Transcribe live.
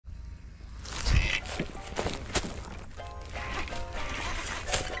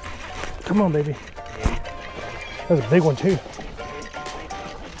Come on, baby. That was a big one too.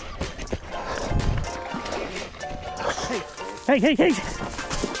 Hey, hey, hey.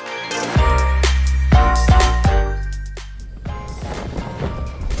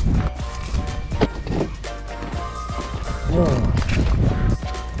 Whoa.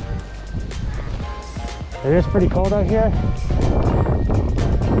 It is pretty cold out here.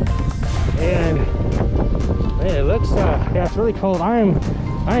 And man, it looks, yeah, it's really cold. I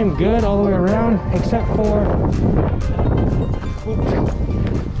am good all the way around, except for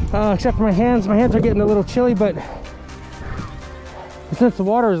my hands. My hands are getting a little chilly, but since the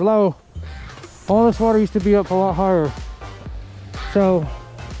water is low, all this water used to be up a lot higher. So,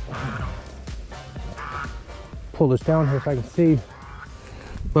 pull this down here if I can see.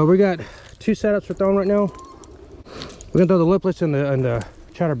 But we got 2 setups we're throwing right now. We're gonna throw the lipless and the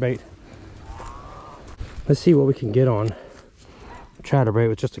chatterbait. Let's see what we can get on chatterbait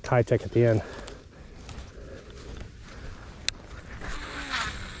with just a Kickin at the end.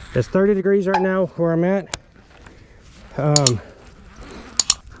 It's 30 degrees right now where I'm at.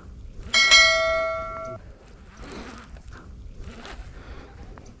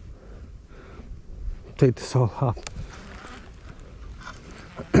 Take this all off.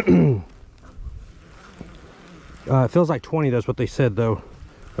 It feels like 20, that's what they said though.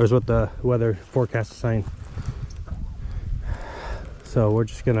 That's what the weather forecast is saying. So we're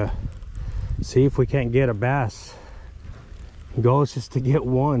just gonna see if we can't get a bass. The goal is just to get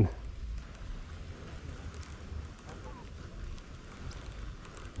one.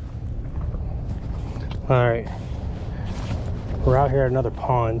 All right, we're out here at another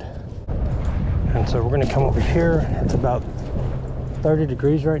pond. And so we're gonna come over here. It's about 30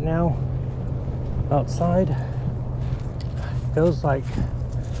 degrees right now outside. Feels like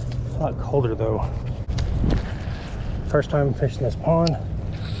a lot colder though. First time fishing this pond.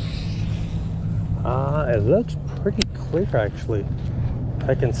 It looks pretty clear actually.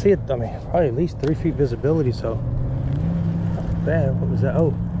 I can see it, I mean, probably at least 3 feet visibility, so not bad. What was that?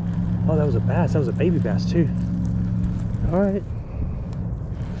 Oh, that was a bass. That was a baby bass too. All right.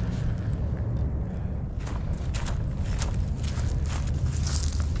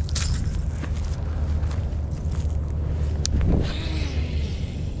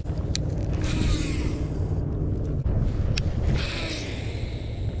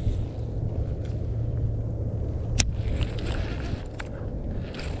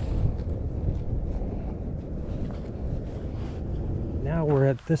 Now we're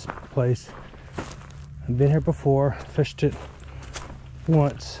at this place. I've been here before, fished it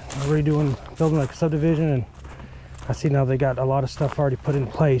once. Already building like a subdivision, and I see now they got a lot of stuff already put in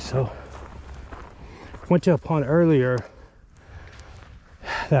place. So went to a pond earlier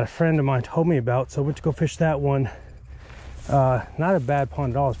that a friend of mine told me about, so I went to go fish that one. Not a bad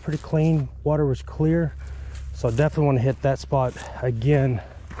pond at all. It's pretty clean, water was clear, so I definitely want to hit that spot again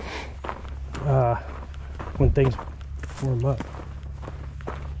when things warm up.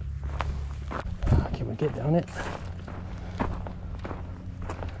 Can we get down it?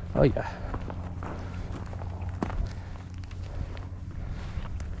 Oh yeah.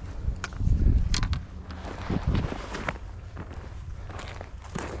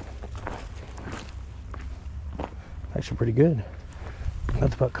 Actually pretty good.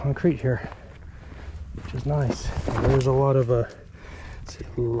 Nothing but concrete here, which is nice. And there's a lot of see,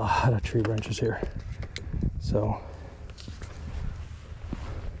 a lot of tree branches here. So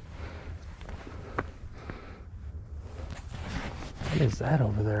what is that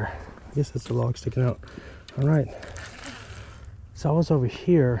over there? I guess it's a log sticking out. All right. So I was over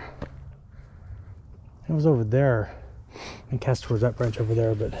here. I was over there and cast towards that branch over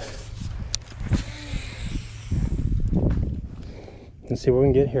there, but let's see what we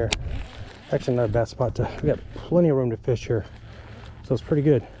can get here. Actually, not a bad spot to. We got plenty of room to fish here, so it's pretty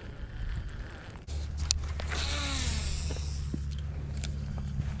good.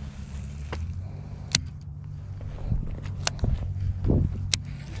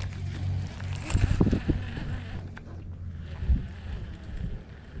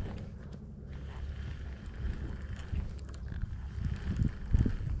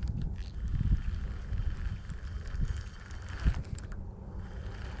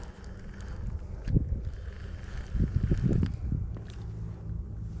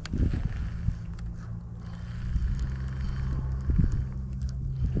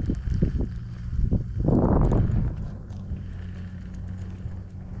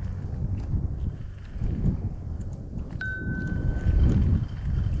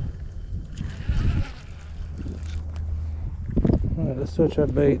 Let's switch our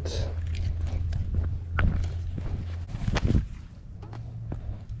baits.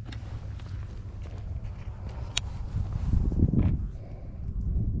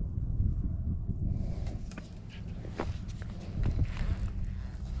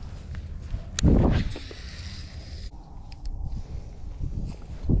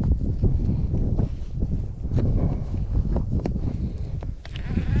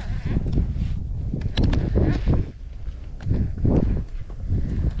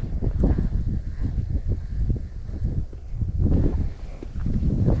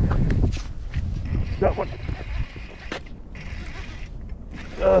 Got one.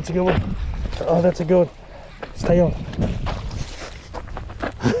 Oh, that's a good one. Oh, that's a good one. Stay on.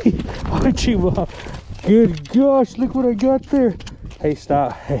 Aren't you, Mom? Good gosh, look what I got there. Hey,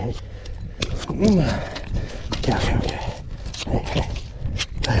 stop. Hey. Okay. Hey.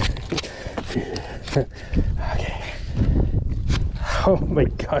 Okay. Oh my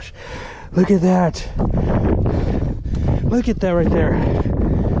gosh. Look at that. Look at that right there.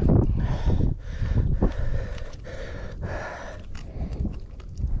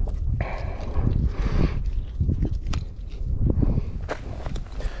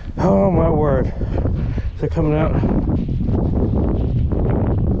 Oh my word. Is it coming out?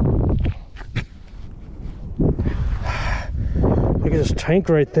 Look at this tank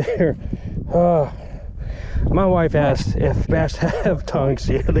right there. My wife asked if bass have tongues.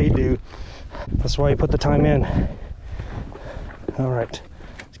 Yeah, they do. That's why you put the time in. All right,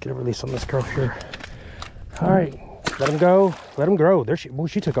 let's get a release on this girl here. All right, let him go. Let him grow. There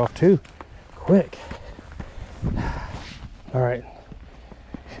she took off too. Quick. All right.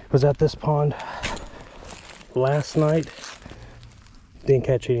 Was at this pond last night. Didn't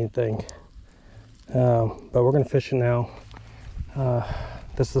catch anything. But we're gonna fish it now.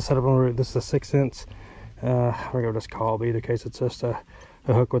 This is the setup on route. This is a 6-inch. We're gonna just call, but either case it's just a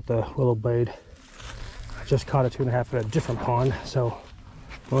hook with the willow blade. I just caught a 2.5 at a different pond, so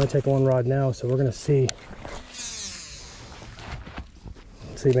I'm only taking one rod now. So we're gonna see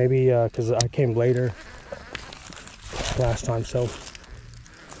maybe because I came later last time, so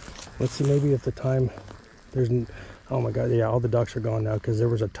let's see maybe if the time there's. Oh my god, yeah, all the ducks are gone now because there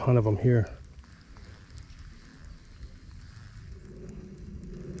was a ton of them here.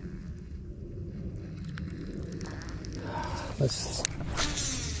 Let's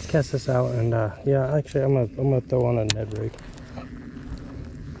cast this out, and yeah, actually I'm gonna throw on a Ned rig.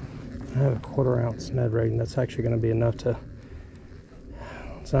 I have a 1/4 ounce Ned rig, and that's actually gonna be enough to.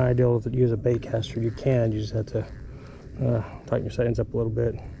 It's not ideal to use a bait caster. You can, you just have to tighten your settings up a little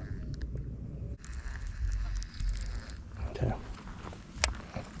bit. Okay.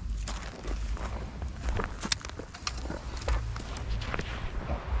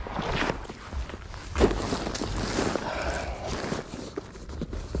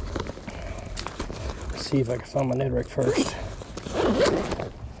 See if I can find my Ned rig first.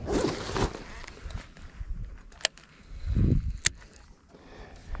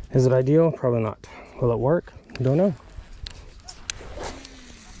 Is it ideal? Probably not. Will it work? Don't know.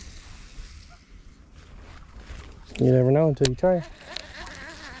 You never know until you try.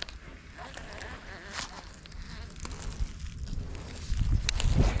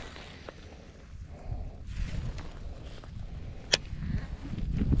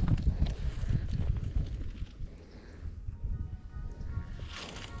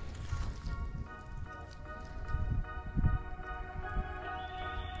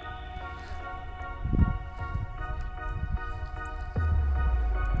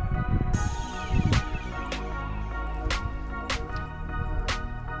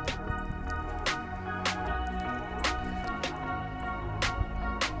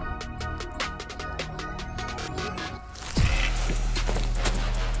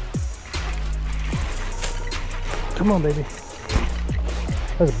 Come on, baby.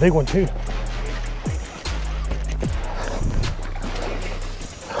 That's a big one too.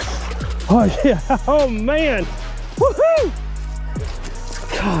 Oh yeah, oh man. Woohoo!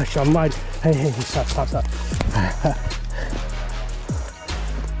 Gosh, I might. Hey, stop.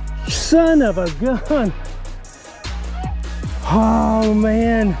 Son of a gun. Oh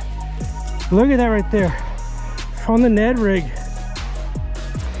man. Look at that right there. On the Ned rig.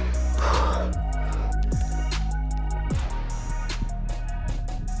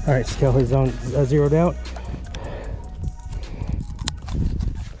 All right, scale is on zeroed out.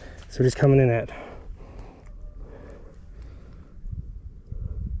 So just coming in at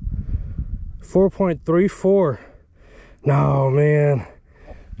 4.34. No, man.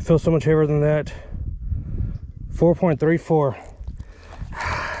 I feel so much heavier than that. 4.34.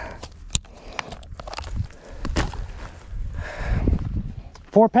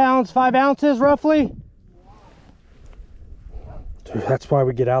 Four pounds, 5 ounces roughly. Dude, that's why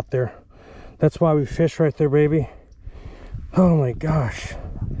we get out there. That's why we fish right there, baby. Oh my gosh.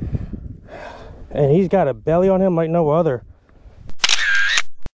 And he's got a belly on him like no other.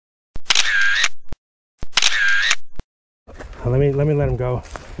 Let me let him go.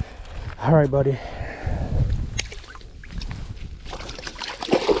 All right, buddy.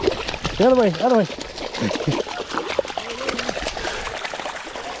 The other way, the other way.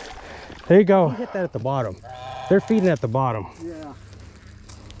 There you go. You hit that at the bottom. They're feeding at the bottom. Yeah.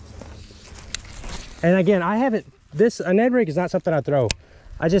 And again, I haven't, a Ned rig is not something I throw.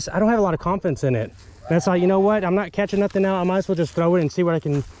 I don't have a lot of confidence in it. That's like, you know what? I'm not catching nothing now. I might as well just throw it and see what I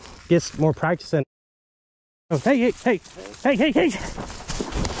can get more practice in. Oh, hey.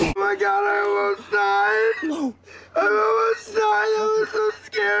 Oh my God, I almost died. No. I almost died. That was so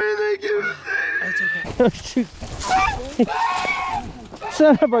scary. Thank you. Oh, shoot.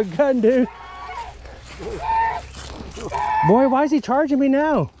 Son of a gun, dude. Boy, why is he charging me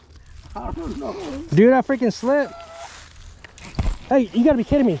now? I don't know. Dude, I freaking slipped. Hey, you gotta be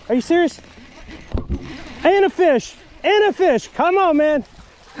kidding me. Are you serious? And a fish. Come on, man.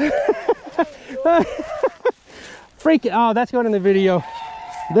 Freaking, oh, that's going in the video.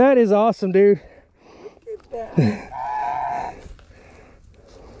 That is awesome, dude. Look at that.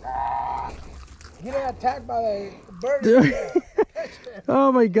 You got attacked by a bird. Dude.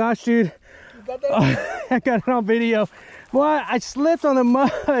 Oh my gosh, dude. You got that? I got it on video. Boy, I slipped on the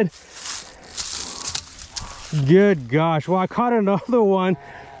mud. Good gosh. Well, I caught another one.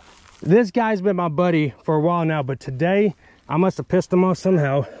 This guy's been my buddy for a while now, but today I must have pissed him off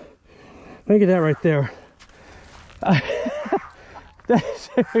somehow. Look at that right there.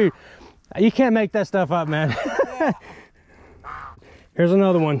 Dude, you can't make that stuff up, man. Here's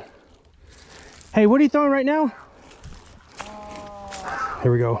another one. Hey, what are you throwing right now?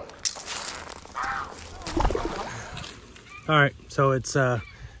 Here we go. All right, so it's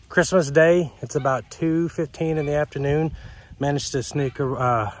Christmas Day. It's about 2:15 in the afternoon. Managed to sneak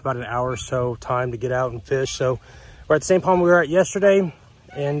about an hour or so time to get out and fish. So we're at the same pond we were at yesterday,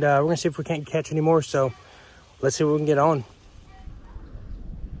 and we're gonna see if we can't catch any more. So let's see what we can get on.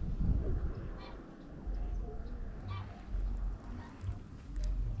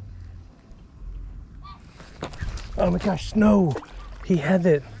 Oh my gosh, no, he had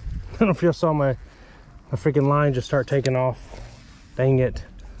it. I don't know if you saw my freaking line just start taking off. Dang it.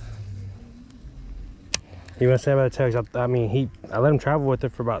 He must have had a text. I mean, I let him travel with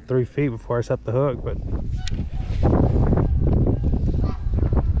it for about 3 feet before I set the hook, but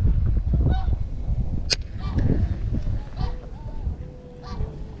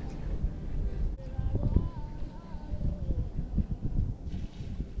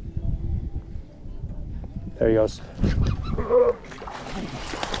there he goes.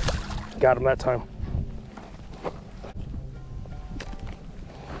 Got him that time.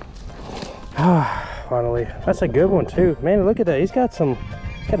 Finally, that's a good one too. Man, look at that. He's got a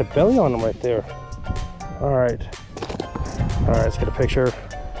belly on him right there. All right, let's get a picture.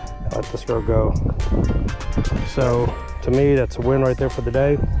 Let this girl go. So to me, that's a win right there for the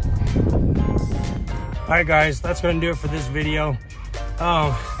day. All right, guys, that's gonna do it for this video.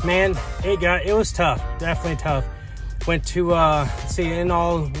 Oh man, it was tough, definitely tough. Went to let's see, in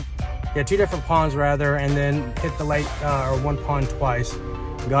all, yeah, 2 different ponds rather, and then hit the lake or one pond twice.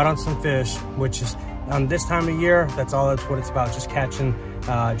 Got on some fish, which is on this time of year, that's what it's about, just catching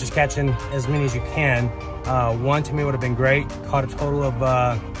as many as you can. One to me would have been great. Caught a total of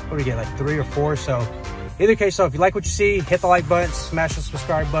what do we get, like 3 or 4. So either case, so if you like what you see, hit the like button, smash the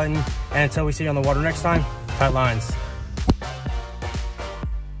subscribe button, and until we see you on the water next time, tight lines.